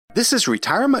This is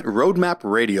Retirement Roadmap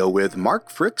Radio with Mark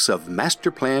Fricks of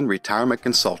Master Plan Retirement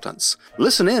Consultants.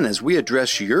 Listen in as we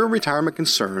address your retirement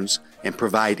concerns and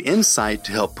provide insight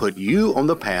to help put you on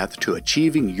the path to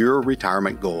achieving your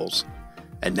retirement goals.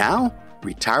 And now,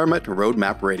 Retirement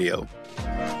Roadmap Radio.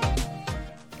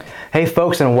 Hey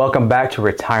folks, and welcome back to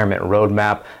Retirement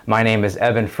Roadmap. My name is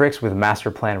Evan Fricks with Master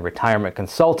Plan Retirement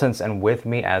Consultants, and with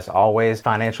me, as always,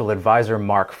 financial advisor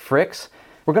Mark Fricks.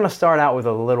 We're going to start out with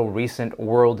a little recent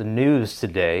world news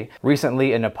today.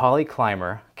 Recently, a Nepali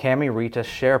climber, Kamirita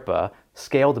Sherpa,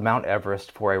 scaled Mount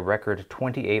Everest for a record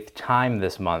 28th time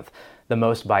this month, the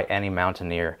most by any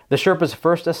mountaineer. The Sherpa's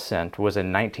first ascent was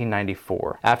in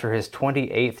 1994. After his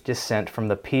 28th descent from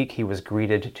the peak, he was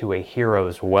greeted to a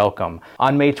hero's welcome.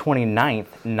 On May 29,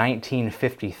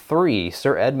 1953,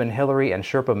 Sir Edmund Hillary and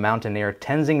Sherpa mountaineer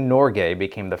Tenzing Norgay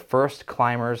became the first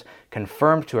climbers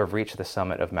confirmed to have reached the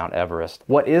summit of Mount Everest.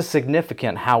 What is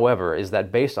significant, however, is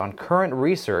that based on current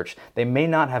research, they may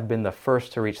not have been the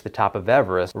first to reach the top of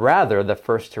Everest, rather the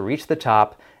first to reach the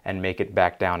top and make it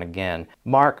back down again.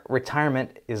 Mark,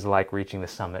 retirement is like reaching the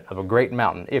summit of a great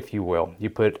mountain, if you will. You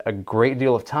put a great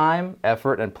deal of time,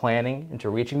 effort, and planning into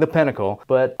reaching the pinnacle,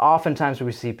 but oftentimes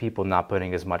we see people not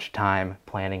putting as much time,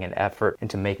 planning, and effort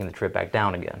into making the trip back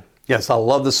down again. Yes, I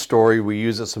love the story. We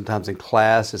use it sometimes in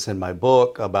class. It's in my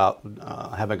book about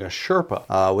having a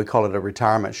Sherpa. We call it a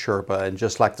retirement Sherpa. And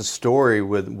just like the story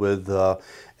with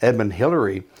Edmund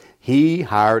Hillary, he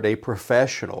hired a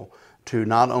professional to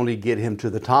not only get him to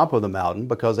the top of the mountain,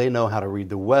 because they know how to read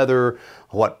the weather,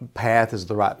 what path is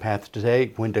the right path to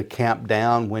take, when to camp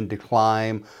down, when to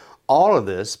climb, all of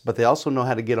this, but they also know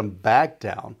how to get them back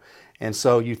down. And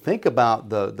so you think about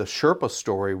the Sherpa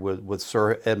story with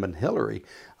Sir Edmund Hillary.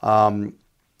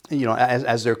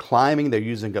 As they're climbing, they're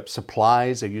using up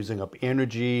supplies, they're using up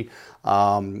energy,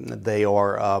 they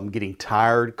are getting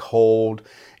tired, cold,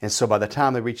 and so by the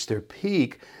time they reach their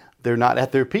peak, they're not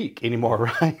at their peak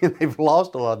anymore, right? They've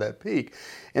lost a lot of that peak.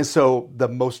 And so the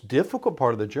most difficult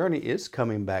part of the journey is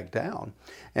coming back down.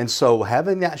 And so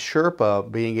having that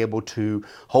Sherpa being able to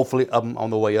hopefully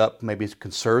on the way up, maybe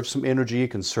conserve some energy,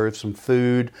 conserve some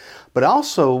food, but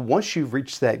also once you've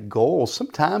reached that goal,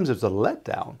 sometimes there's a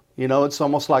letdown. It's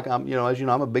almost like I'm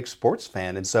a big sports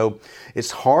fan. And so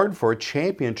it's hard for a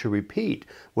champion to repeat,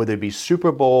 whether it be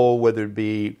Super Bowl, whether it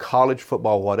be college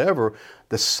football, whatever.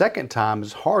 The second time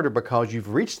is harder because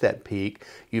you've reached that peak,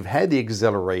 you've had the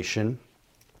exhilaration,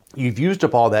 you've used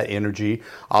up all that energy.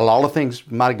 A lot of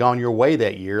things might have gone your way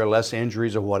that year, less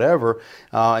injuries or whatever.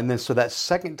 And then so that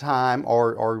second time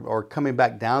or coming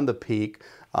back down the peak,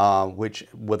 which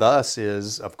with us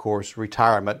is, of course,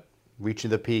 retirement.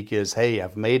 Reaching the peak is, hey,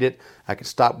 I've made it. I can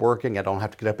stop working. I don't have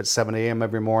to get up at 7 a.m.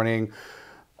 every morning,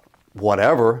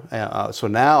 whatever. So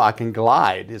now I can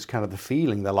glide is kind of the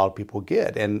feeling that a lot of people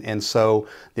get. And so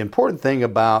the important thing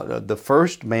about the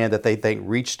first man that they think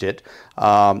reached it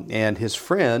and his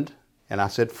friend, and I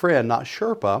said friend, not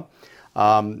Sherpa,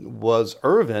 was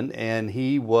Irvin, and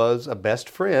he was a best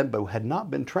friend but had not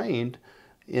been trained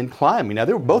in climbing. Now,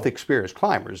 they were both experienced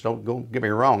climbers. Don't get me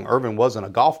wrong. Irvin wasn't a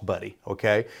golf buddy,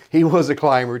 okay? He was a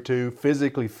climber too,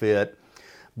 physically fit,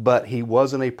 but he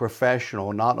wasn't a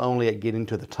professional, not only at getting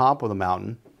to the top of the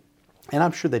mountain, and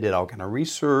I'm sure they did all kind of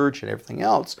research and everything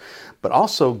else, but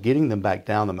also getting them back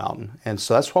down the mountain. And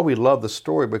so that's why we love the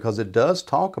story, because it does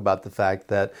talk about the fact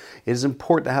that it is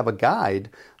important to have a guide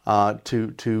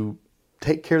to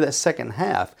take care of that second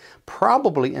half.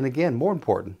 Probably, and again, more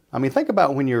important. I mean, think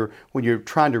about when you're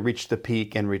trying to reach the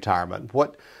peak in retirement.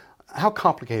 How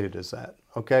complicated is that?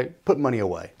 Okay, put money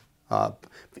away.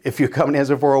 If your company has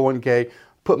a 401k,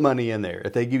 put money in there.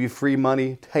 If they give you free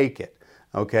money, take it.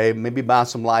 Okay, maybe buy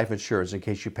some life insurance in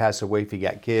case you pass away, if you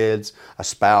got kids, a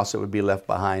spouse that would be left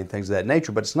behind, things of that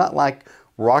nature. But it's not like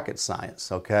rocket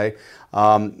science. Okay,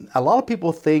 a lot of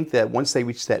people think that once they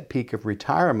reach that peak of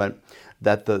retirement,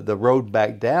 that the road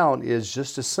back down is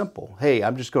just as simple. Hey,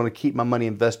 I'm just going to keep my money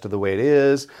invested the way it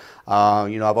is.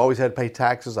 I've always had to pay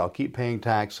taxes. I'll keep paying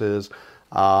taxes.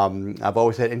 I've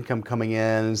always had income coming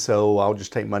in, so I'll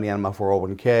just take money out of my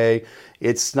 401k.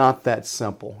 It's not that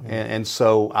simple. And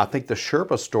so I think the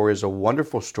Sherpa story is a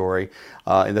wonderful story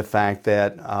in the fact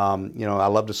that, I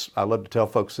love to tell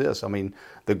folks this. I mean,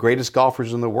 the greatest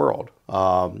golfers in the world,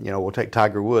 we'll take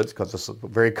Tiger Woods because it's a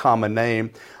very common name.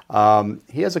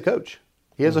 He has a coach.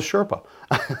 He has a Sherpa,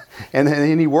 and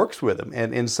then he works with him.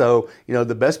 And so,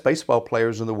 the best baseball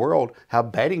players in the world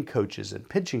have batting coaches and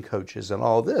pitching coaches and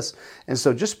all this. And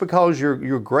so just because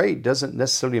you're great doesn't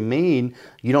necessarily mean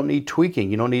you don't need tweaking,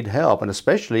 you don't need help. And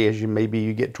especially as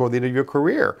you get toward the end of your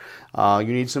career, you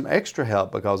need some extra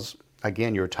help because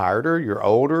again, you're tireder, you're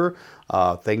older,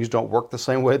 things don't work the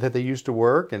same way that they used to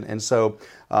work. And so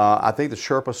I think the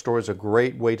Sherpa story is a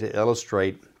great way to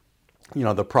illustrate,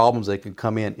 the problems that can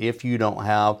come in if you don't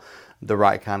have the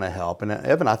right kind of help. And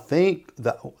Evan, I think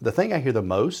the thing I hear the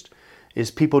most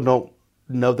is people don't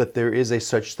know that there is a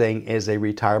such thing as a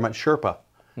retirement Sherpa.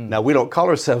 Now, we don't call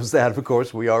ourselves that, of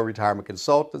course. We are retirement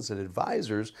consultants and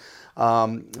advisors.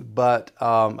 But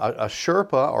a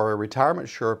Sherpa or a retirement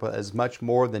Sherpa is much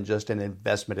more than just an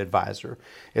investment advisor.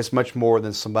 It's much more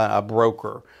than a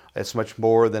broker. It's much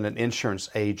more than an insurance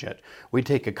agent. We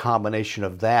take a combination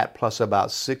of that plus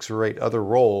about 6 or 8 other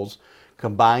roles,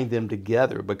 combine them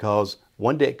together, because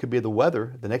one day it could be the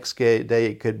weather, the next day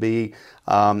it could be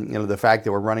the fact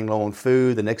that we're running low on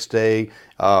food, the next day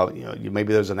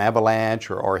maybe there's an avalanche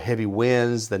or heavy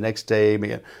winds, the next day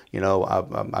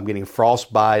I'm getting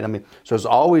frostbite. So there's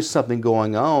always something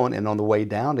going on, and on the way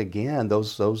down again,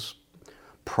 those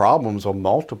problems are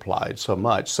multiplied so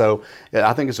much. So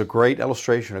I think it's a great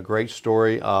illustration, a great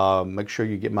story. Make sure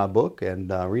you get my book and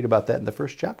read about that in the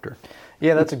first chapter.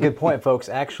 Yeah, that's a good point, folks.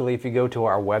 Actually, if you go to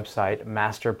our website,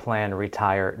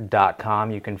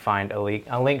 masterplanretire.com, you can find a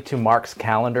link to Mark's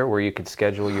calendar where you could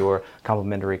schedule your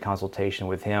complimentary consultation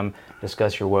with him,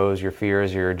 discuss your woes, your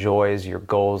fears, your joys, your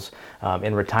goals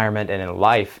in retirement and in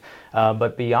life.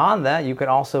 But beyond that, you can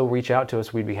also reach out to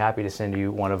us. We'd be happy to send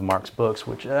you one of Mark's books,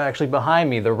 which is actually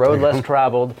behind me, The Road Less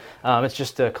Traveled. It's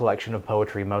just a collection of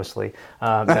poetry mostly.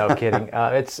 No kidding.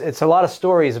 It's a lot of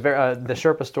stories, the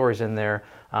Sherpa stories in there.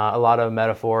 A lot of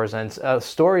metaphors and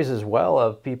stories as well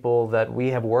of people that we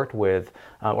have worked with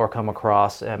or come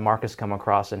across, and Mark has come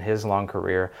across in his long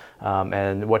career,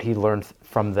 and what he learned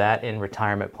from that in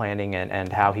retirement planning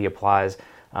and how he applies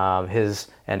his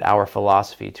and our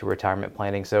philosophy to retirement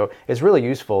planning. So it's really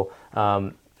useful.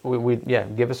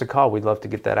 Give us a call. We'd love to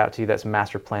get that out to you. That's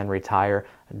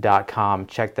masterplanretire.com.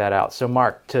 Check that out. So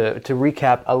Mark, to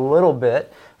recap a little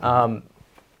bit,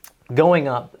 going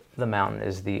up the mountain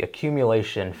is the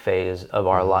accumulation phase of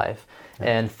our life.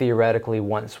 And theoretically,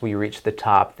 once we reach the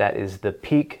top, that is the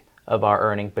peak of our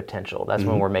earning potential. That's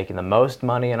when we're making the most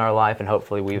money in our life, and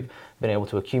hopefully we've been able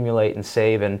to accumulate and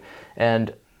save.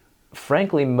 And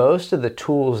frankly, most of the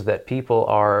tools that people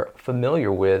are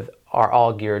familiar with are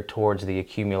all geared towards the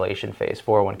accumulation phase.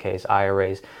 401ks,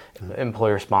 IRAs,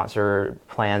 employer-sponsored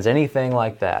plans, anything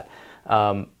like that.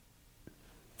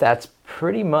 That's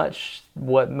pretty much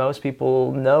what most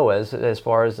people know as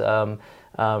far as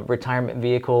retirement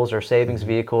vehicles or savings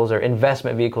vehicles or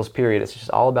investment vehicles, period. It's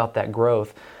just all about that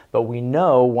growth. But we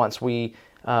know once we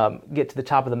get to the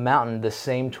top of the mountain, the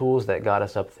same tools that got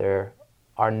us up there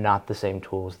are not the same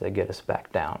tools that get us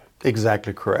back down.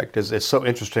 Exactly correct. It's so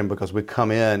interesting because we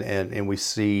come in and we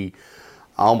see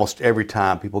almost every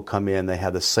time people come in, they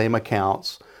have the same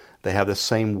accounts. They have the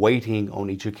same weighting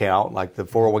on each account, like the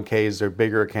 401k is their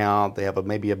bigger account. They have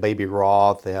maybe a baby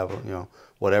Roth. They have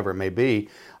whatever it may be,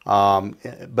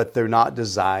 but they're not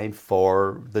designed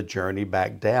for the journey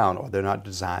back down, or they're not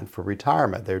designed for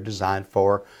retirement. They're designed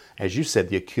for, as you said,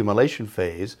 the accumulation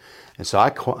phase. And so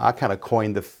I kind of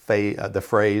coined the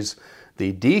phrase,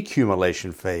 the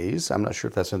decumulation phase. I'm not sure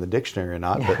if that's in the dictionary or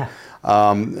not,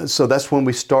 but so that's when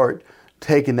we start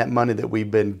taking that money that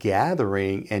we've been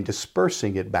gathering and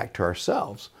dispersing it back to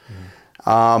ourselves.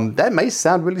 That may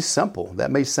sound really simple.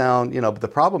 That may sound, but the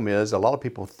problem is a lot of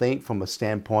people think from a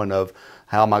standpoint of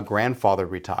how my grandfather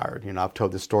retired. I've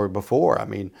told this story before.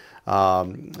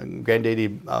 Granddaddy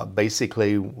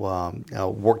basically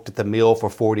worked at the mill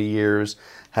for 40 years,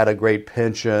 had a great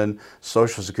pension,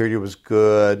 Social Security was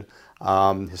good,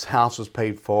 his house was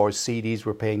paid for, CDs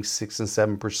were paying 6 and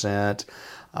 7%.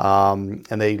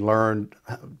 And they learned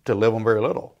to live on very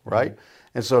little, right?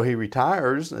 And so he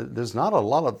retires. There's not a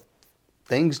lot of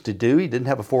things to do. He didn't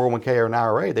have a 401k or an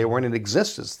IRA. They weren't in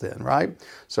existence then, right?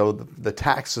 So the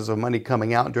taxes of money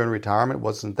coming out during retirement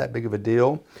wasn't that big of a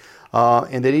deal.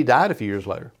 And then he died a few years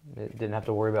later. Didn't have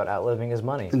to worry about outliving his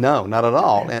money. No, not at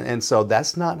all. And so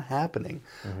that's not happening.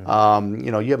 You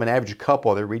have an average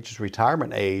couple that reaches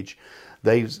retirement age.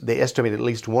 They estimate at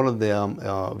least one of them,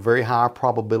 very high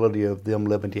probability of them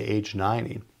living to age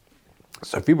 90.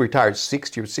 So if you retired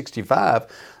 60 or 65,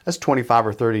 that's 25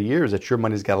 or 30 years that your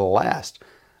money's got to last.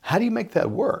 How do you make that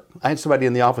work? I had somebody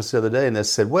in the office the other day and they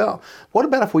said, well, what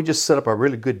about if we just set up a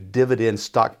really good dividend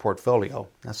stock portfolio?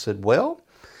 I said, well,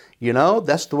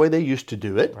 that's the way they used to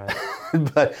do it. Right.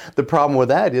 But the problem with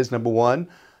that is, number one,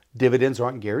 dividends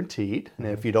aren't guaranteed. And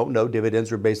if you don't know,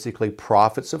 dividends are basically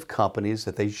profits of companies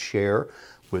that they share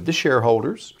with the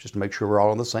shareholders, just to make sure we're all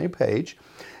on the same page.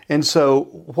 And so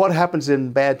what happens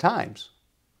in bad times,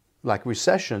 like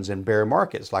recessions and bear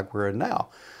markets like we're in now?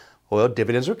 Well,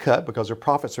 dividends are cut because their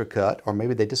profits are cut, or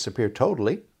maybe they disappear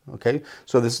totally. Okay,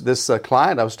 so this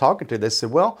client I was talking to, they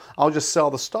said, well, I'll just sell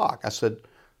the stock.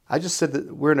 I just said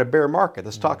that we're in a bear market.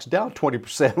 The stock's down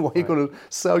 20%. Why are you going to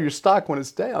sell your stock when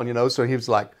it's down? So he was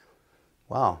like,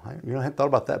 wow, I hadn't thought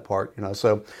about that part.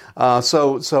 So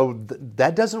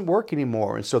that doesn't work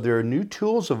anymore. And so there are new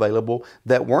tools available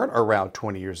that weren't around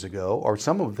 20 years ago, or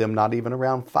some of them not even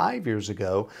around 5 years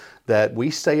ago, that we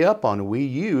stay up on, we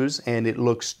use, and it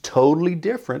looks totally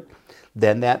different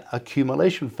than that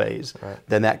accumulation phase,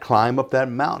 than that climb up that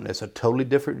mountain. It's a totally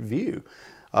different view.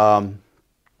 I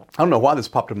don't know why this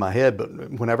popped in my head, but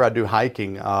whenever I do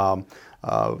hiking, I'm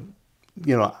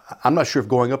not sure if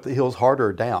going up the hill is harder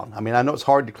or down. I mean, I know it's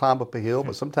hard to climb up a hill,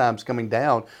 but sometimes coming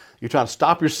down, you're trying to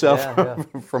stop yourself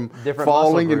from different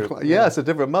falling. It's a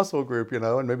different muscle group,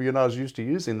 and maybe you're not as used to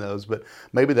using those, but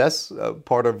maybe that's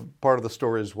part of the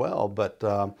story as well. But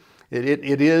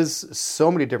it is so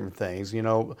many different things.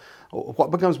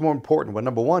 What becomes more important? Well,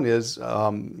 number one is,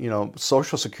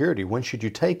 Social Security. When should you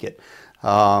take it?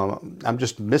 I'm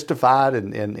just mystified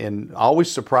and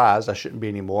always surprised, I shouldn't be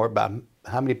anymore, about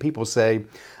how many people say,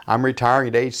 I'm retiring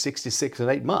at age 66 and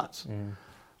 8 months.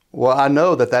 Well, I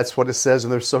know that's what it says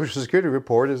in their Social Security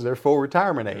report is their full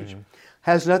retirement age.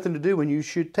 Has nothing to do when you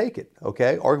should take it,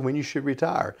 okay, or when you should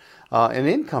retire. An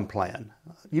income plan.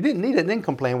 You didn't need an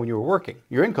income plan when you were working.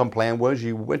 Your income plan was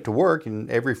you went to work and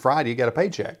every Friday you got a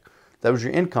paycheck. That was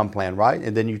your income plan, right?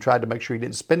 And then you tried to make sure you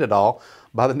didn't spend it all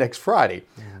by the next Friday.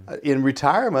 In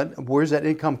retirement, where's that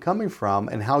income coming from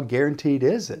and how guaranteed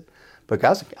is it?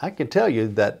 Because I can tell you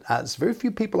that there's very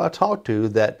few people I talk to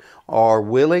that are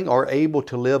willing or able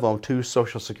to live on 2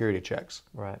 Social Security checks.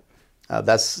 Right.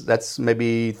 That's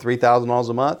maybe $3,000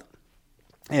 a month.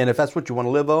 And if that's what you want to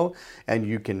live on and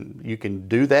you can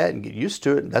do that and get used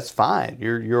to it, that's fine.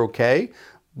 You're okay,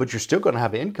 but you're still going to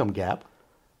have an income gap.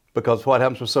 Because what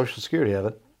happens with Social Security,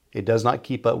 Evan? It does not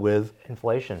keep up with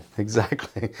inflation.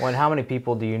 Exactly. Well, and how many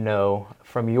people do you know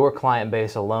from your client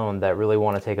base alone that really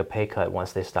want to take a pay cut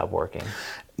once they stop working?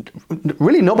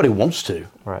 Really, nobody wants to.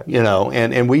 Right.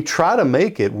 And we try to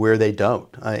make it where they don't.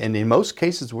 And in most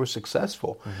cases, we're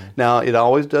successful. Now, it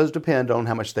always does depend on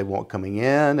how much they want coming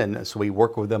in, and so we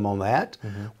work with them on that.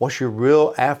 What's your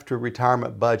real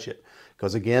after-retirement budget?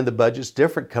 Because again, the budget's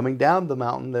different coming down the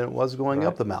mountain than it was going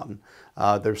up the mountain.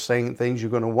 There's saying things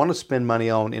you're going to want to spend money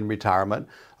on in retirement,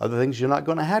 other things you're not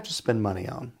going to have to spend money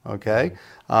on. Okay,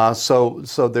 so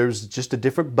there's just a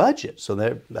different budget. So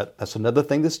that's another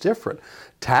thing that's different.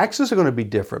 Taxes are going to be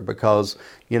different because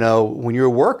when you're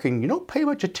working, you don't pay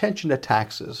much attention to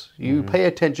taxes. You pay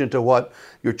attention to what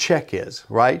your check is,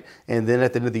 right? And then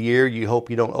at the end of the year, you hope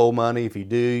you don't owe money. If you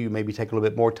do, you maybe take a little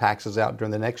bit more taxes out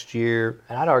during the next year.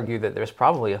 And I'd argue that there's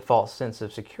probably a false sense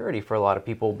of security for a lot of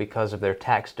people because of their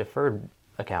tax deferred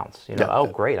accounts. Oh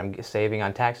great, I'm saving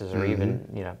on taxes, or even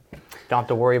don't have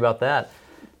to worry about that.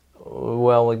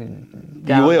 Well, you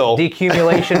will.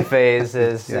 Decumulation phase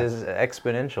is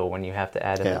exponential when you have to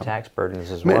add in the tax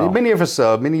burdens as well. Many of us,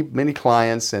 many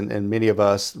clients and many of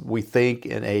us, we think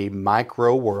in a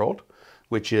micro world,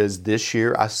 which is this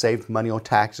year I saved money on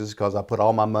taxes because I put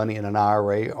all my money in an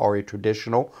IRA or a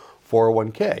traditional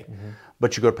 401k.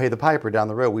 But you're going to pay the piper down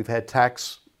the road. We've had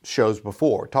tax shows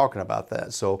before talking about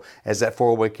that. So as that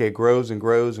 401k grows and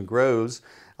grows and grows,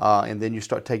 and then you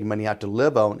start taking money out to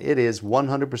live on, it is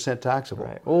 100% taxable.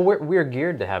 Right. Well, we're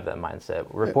geared to have that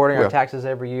mindset. We're reporting our taxes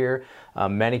every year.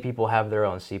 Many people have their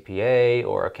own CPA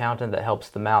or accountant that helps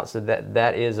them out. So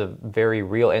that is a very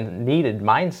real and needed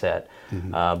mindset,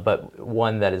 but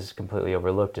one that is completely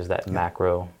overlooked is that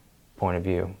macro point of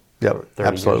view. Yep, 30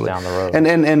 absolutely. years down the road.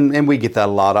 And we get that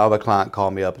a lot. I have a client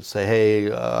call me up and say, hey,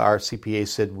 our CPA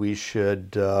said we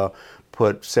should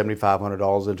put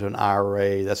 $7,500 into an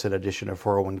IRA. That's in addition to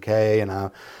 401k,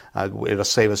 and it'll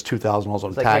save us $2,000 on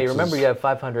it's taxes. Hey, remember you have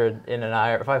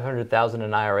 $500,000 in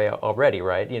an IRA already,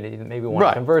 right? You maybe want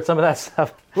to convert some of that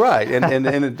stuff. Right,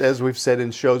 and as we've said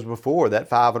in shows before, that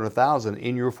 $500,000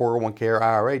 in your 401k or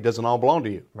IRA doesn't all belong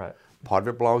to you. Right. Part of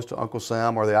it belongs to Uncle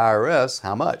Sam or the IRS.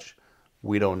 How much?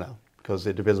 We don't know, because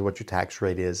it depends on what your tax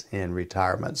rate is in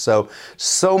retirement. So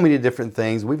many different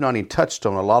things. We've not even touched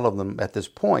on a lot of them at this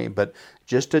point, but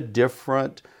just a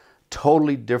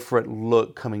totally different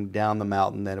look coming down the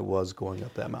mountain than it was going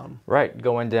up that mountain. Right.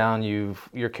 Going down,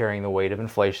 you're carrying the weight of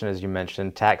inflation, as you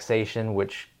mentioned. Taxation,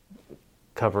 which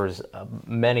covers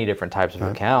many different types of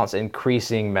accounts.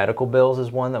 Increasing medical bills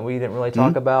is one that we didn't really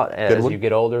talk about. As you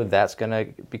get older, that's going to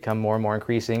become more and more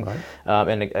increasing. Right.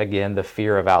 And again, the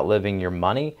fear of outliving your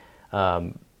money.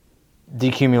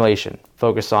 Decumulation.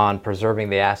 Focus on preserving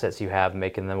the assets you have,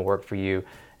 making them work for you.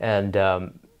 And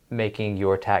making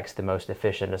your tax the most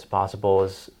efficient as possible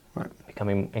is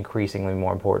becoming increasingly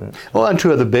more important. Well, and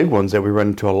two of the big ones that we run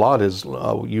into a lot is,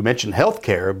 you mentioned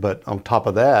healthcare, but on top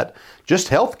of that, just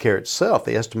healthcare itself,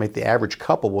 they estimate the average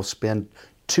couple will spend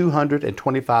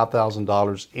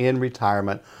 $225,000 in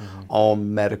retirement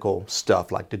on medical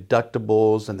stuff like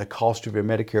deductibles and the cost of your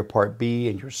Medicare Part B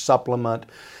and your supplement.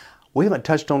 We haven't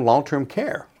touched on long-term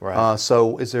care. Right.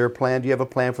 So is there a plan? Do you have a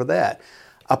plan for that?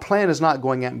 A plan is not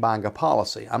going out and buying a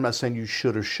policy. I'm not saying you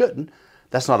should or shouldn't.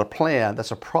 That's not a plan.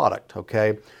 That's a product,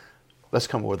 okay? Let's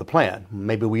come up with a plan.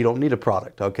 Maybe we don't need a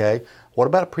product, okay? What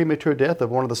about a premature death of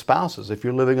one of the spouses? If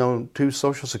you're living on 2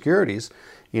 Social Securities,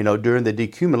 during the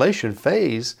decumulation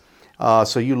phase,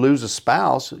 so you lose a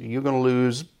spouse, you're going to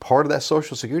lose part of that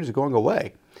Social Security is going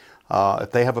away.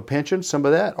 If they have a pension, some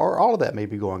of that or all of that may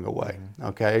be going away,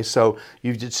 okay? So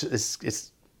you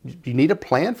need a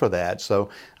plan for that. So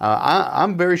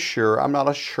I'm very sure, I'm not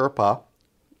a Sherpa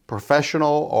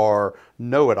professional or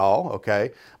know-it-all,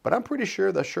 okay? But I'm pretty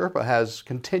sure the Sherpa has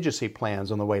contingency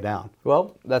plans on the way down.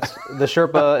 Well, the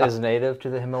Sherpa is native to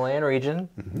the Himalayan region.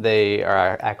 They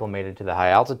are acclimated to the high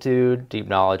altitude, deep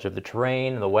knowledge of the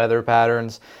terrain, the weather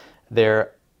patterns.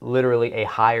 They're literally a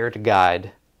hired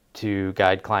guide to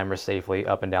guide climbers safely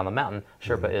up and down the mountain.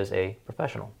 Sherpa is a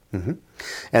professional. And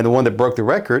the one that broke the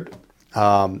record,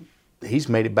 he's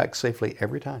made it back safely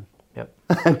every time.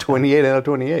 Yep. 28 out of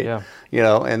 28. Yeah.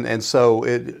 And so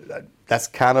that's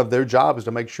kind of their job, is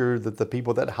to make sure that the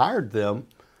people that hired them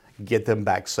get them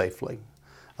back safely.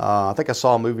 I think I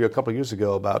saw a movie a couple of years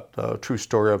ago about a true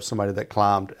story of somebody that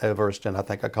climbed Everest, and I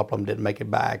think a couple of them didn't make it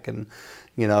back, and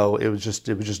it was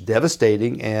just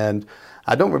devastating. And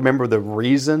I don't remember the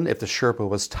reason, if the Sherpa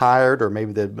was tired or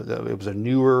maybe it was a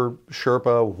newer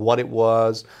Sherpa, what it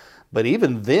was. But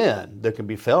even then, there can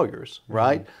be failures,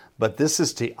 right? But this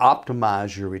is to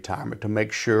optimize your retirement, to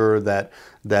make sure that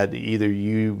either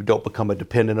you don't become a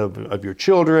dependent of your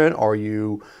children, or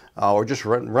you or just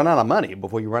run out of money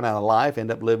before you run out of life, end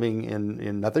up living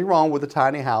in nothing wrong with a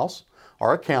tiny house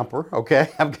or a camper, okay?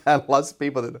 I've got lots of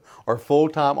people that are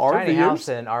full-time RVers. Tiny house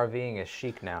and RVing is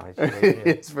chic now.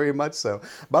 It's very much so.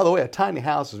 By the way, a tiny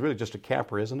house is really just a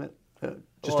camper, isn't it?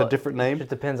 Just a different name? It just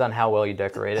depends on how well you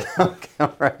decorate it. Okay,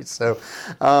 all right. So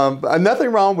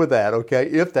nothing wrong with that, okay,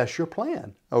 if that's your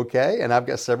plan, okay? And I've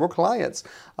got several clients.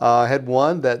 I had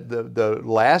one that the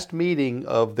last meeting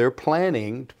of their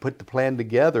planning to put the plan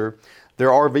together, their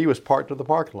RV was parked in the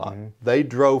parking lot. They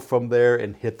drove from there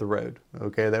and hit the road,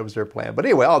 okay? That was their plan. But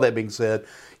anyway, all that being said,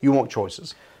 you want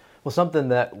choices. Well, something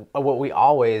what we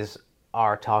always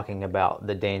are talking about,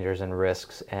 the dangers and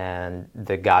risks and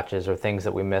the gotchas or things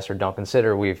that we miss or don't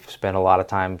consider. We've spent a lot of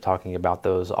time talking about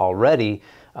those already.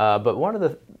 But one of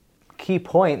the key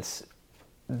points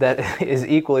that is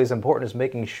equally as important is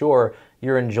making sure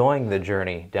you're enjoying the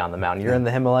journey down the mountain. You're in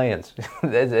the Himalayas.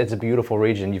 It's a beautiful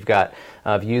region. You've got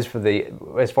views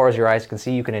as far as your eyes can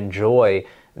see. You can enjoy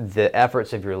the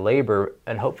efforts of your labor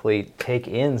and hopefully take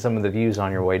in some of the views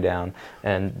on your way down.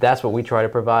 And that's what we try to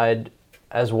provide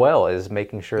as well, is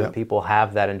making sure that people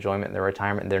have that enjoyment in their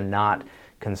retirement. They're not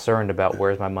concerned about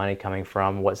where's my money coming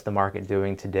from, what's the market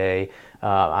doing today.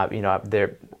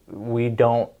 We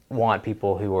don't want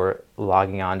people who are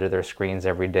logging onto their screens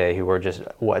every day who are just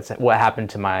what happened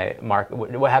to my market,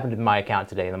 what happened to my account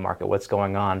today in the market, what's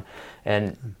going on.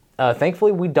 And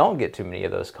thankfully, we don't get too many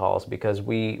of those calls, because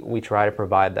we try to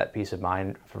provide that peace of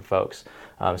mind for folks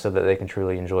so that they can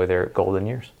truly enjoy their golden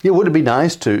years. Yeah, would it be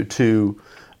nice to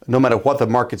no matter what the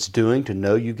market's doing, to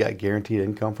know you got guaranteed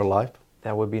income for life?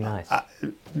 That would be nice.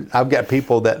 I've got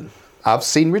people that I've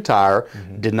seen retire,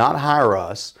 did not hire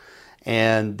us,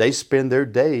 and they spend their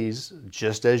days,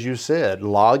 just as you said,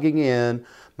 logging in,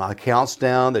 my account's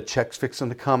down, the check's fixing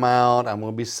to come out, I'm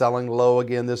going to be selling low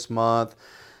again this month.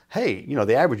 Hey,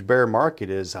 the average bear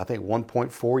market is, I think,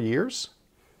 1.4 years,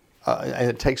 and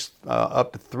it takes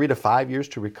up to 3 to 5 years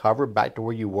to recover back to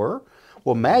where you were.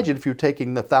 Well, imagine if you're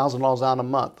taking the $1,000 out a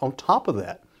month on top of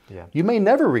that. Yeah. You may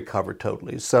never recover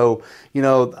totally. So,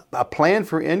 a plan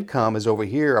for income is over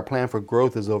here, a plan for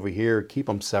growth is over here. Keep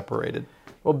them separated.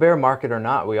 Well, bear market or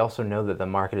not, we also know that the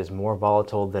market is more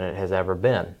volatile than it has ever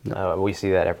been. Yep. We see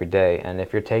that every day. And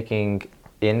if you're taking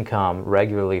income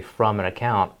regularly from an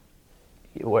account,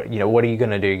 what are you going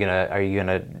to do? Are you going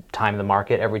to time the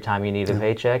market every time you need a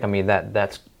paycheck? I mean,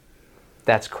 that's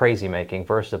that's crazy making,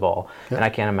 first of all. Yeah. And I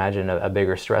can't imagine a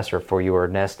bigger stressor for your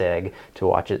nest egg to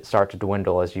watch it start to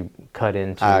dwindle as you cut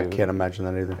into... I can't imagine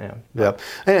that either. Yeah.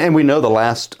 And we know the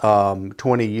last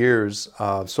 20 years,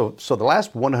 so the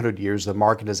last 100 years, the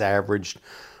market has averaged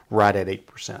right at 8%.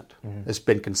 Mm-hmm. It's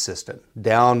been consistent.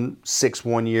 Down 6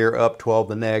 one year, up 12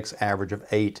 the next, average of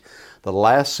 8.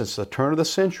 Since the turn of the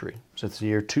century, since the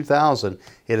year 2000,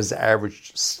 it has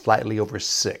averaged slightly over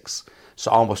 6. So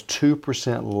almost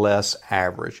 2% less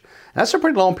average. And that's a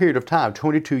pretty long period of time,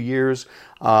 22 years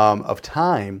of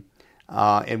time,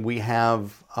 and we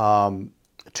have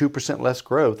 2% less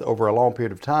growth over a long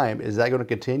period of time. Is that going to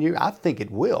continue? I think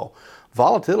it will.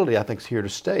 Volatility, I think, is here to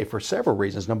stay for several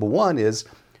reasons. Number one is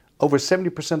over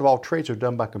 70% of all trades are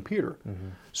done by computer. Mm-hmm.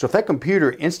 So if that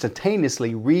computer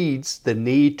instantaneously reads the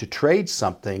need to trade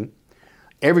something,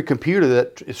 every computer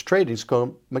that is trading is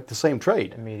going to make the same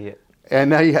trade. Immediate.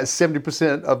 And now you have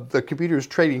 70% of the computers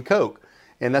trading Coke.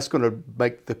 And that's going to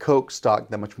make the Coke stock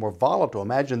that much more volatile.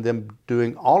 Imagine them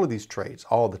doing all of these trades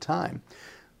all the time.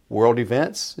 World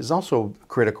events is also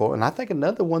critical. And I think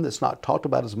another one that's not talked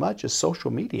about as much is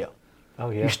social media. Oh,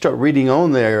 yeah. You start reading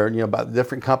on there, about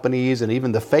different companies and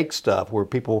even the fake stuff where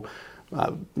people,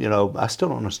 I still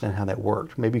don't understand how that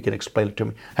worked. Maybe you can explain it to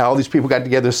me. How all these people got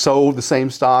together, sold the same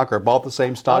stock or bought the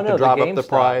same stock to drive up the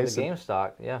price. The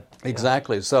GameStop, yeah.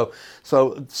 Exactly. Yeah.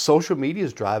 So social media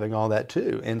is driving all that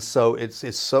too. And so it's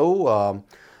so,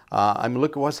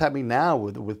 look at what's happening now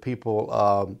with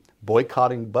people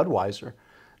boycotting Budweiser,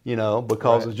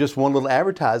 because of just one little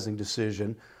advertising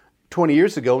decision. 20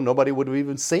 years ago, nobody would have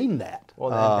even seen that. Well,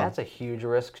 that's a huge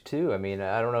risk too. I mean,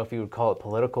 I don't know if you would call it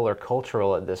political or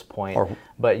cultural at this point,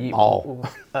 but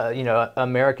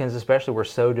Americans especially, we're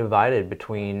so divided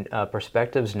between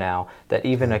perspectives now that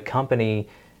even a company,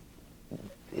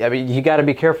 I mean, you got to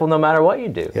be careful no matter what you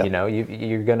do. Yep.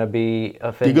 You're going to be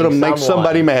offending You're going to make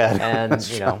somebody mad, and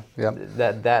Yep.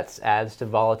 that adds to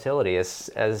volatility.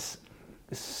 As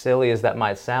silly as that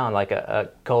might sound, like a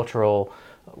cultural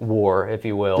war, if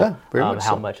you will,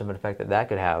 how much of an effect that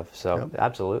could have. So,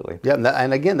 absolutely. Yeah,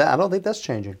 and again, I don't think that's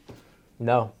changing.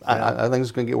 No. I think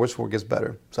it's going to get worse before it gets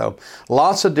better. So,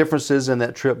 lots of differences in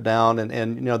that trip down.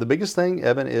 And the biggest thing,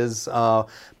 Evan, is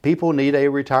people need a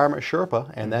retirement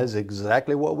Sherpa, and that is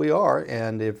exactly what we are.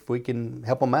 And if we can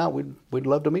help them out, we'd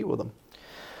love to meet with them.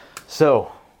 So,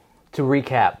 to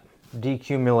recap,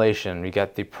 decumulation, you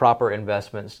got the proper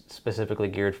investments specifically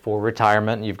geared for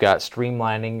retirement. You've got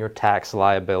streamlining your tax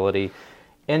liability,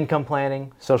 income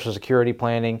planning, Social Security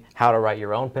planning, how to write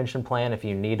your own pension plan if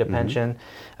you need a pension,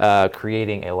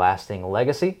 creating a lasting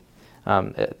legacy,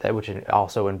 which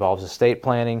also involves estate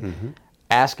planning,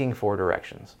 asking for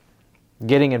directions,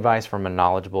 getting advice from a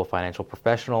knowledgeable financial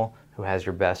professional who has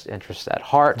your best interests at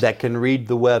heart. That can read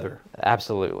the weather.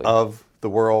 Absolutely. Of the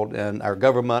world and our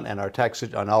government and our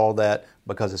taxes and all of that,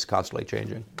 because it's constantly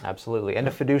changing. Absolutely. And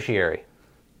a fiduciary,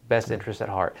 best interest at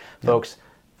heart. Folks,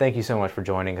 thank you so much for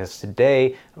joining us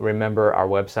today. Remember our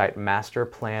website,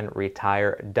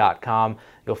 masterplanretire.com.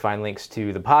 You'll find links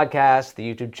to the podcast,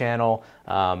 the YouTube channel.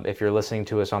 If you're listening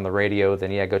to us on the radio,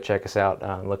 then go check us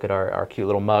out. Look at our cute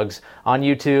little mugs on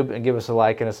YouTube and give us a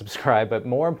like and a subscribe. But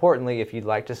more importantly, if you'd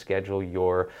like to schedule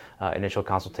your initial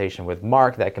consultation with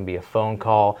Mark, that can be a phone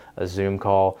call, a Zoom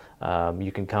call.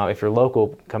 You can come, if you're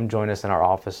local, come join us in our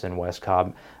office in West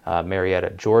Cobb, Marietta,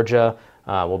 Georgia.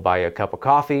 We'll buy you a cup of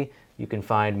coffee. You can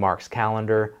find Mark's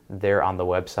calendar there on the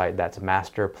website. That's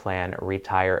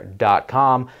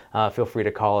masterplanretire.com. Feel free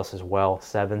to call us as well,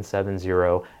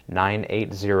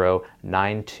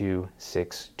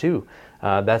 770-980-9262.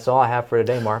 That's all I have for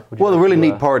today, Mark. Well, the really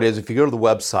neat part is if you go to the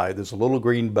website, there's a little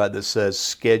green button that says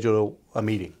schedule a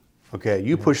meeting. Okay,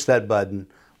 you push that button,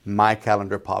 my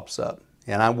calendar pops up.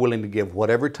 And I'm willing to give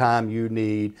whatever time you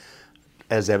need,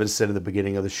 as Evan said in the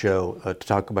beginning of the show, to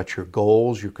talk about your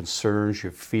goals, your concerns,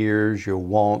 your fears, your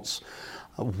wants,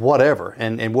 whatever.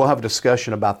 And we'll have a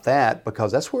discussion about that,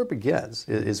 because that's where it begins,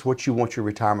 is what you want your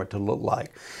retirement to look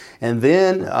like. And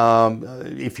then,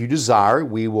 if you desire,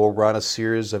 we will run a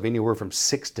series of anywhere from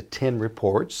 6 to 10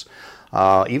 reports,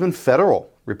 even federal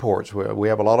reports. We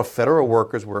have a lot of federal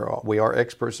workers where we are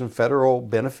experts in federal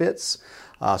benefits,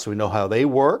 so we know how they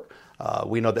work.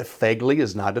 We know that FEGLI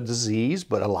is not a disease,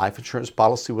 but a life insurance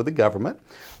policy with the government.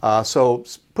 So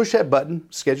push that button,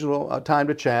 schedule a time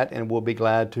to chat, and we'll be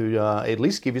glad to at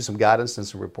least give you some guidance and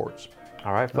some reports.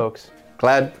 All right, folks.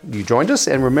 Glad you joined us.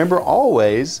 And remember,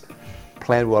 always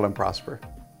plan well and prosper.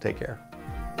 Take care.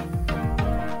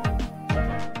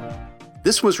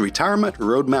 This was Retirement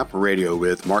Roadmap Radio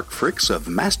with Mark Fricks of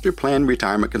Master Plan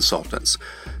Retirement Consultants.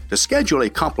 To schedule a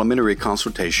complimentary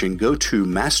consultation, go to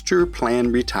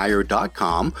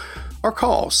masterplanretire.com or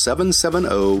call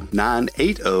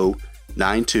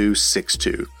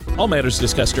 770-980-9262. All matters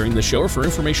discussed during this show are for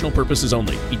informational purposes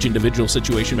only. Each individual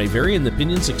situation may vary, and the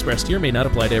opinions expressed here may not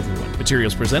apply to everyone.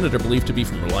 Materials presented are believed to be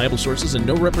from reliable sources, and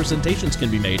no representations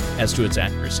can be made as to its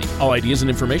accuracy. All ideas and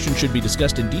information should be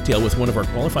discussed in detail with one of our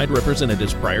qualified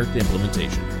representatives prior to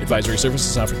implementation. Advisory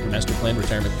services offered through Master Plan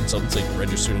Retirement Consultants, a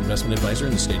registered investment advisor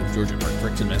in the state of Georgia. Mark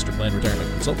Fricks and Master Plan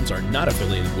Retirement Consultants are not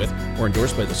affiliated with or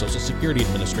endorsed by the Social Security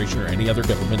Administration or any other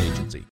government agency.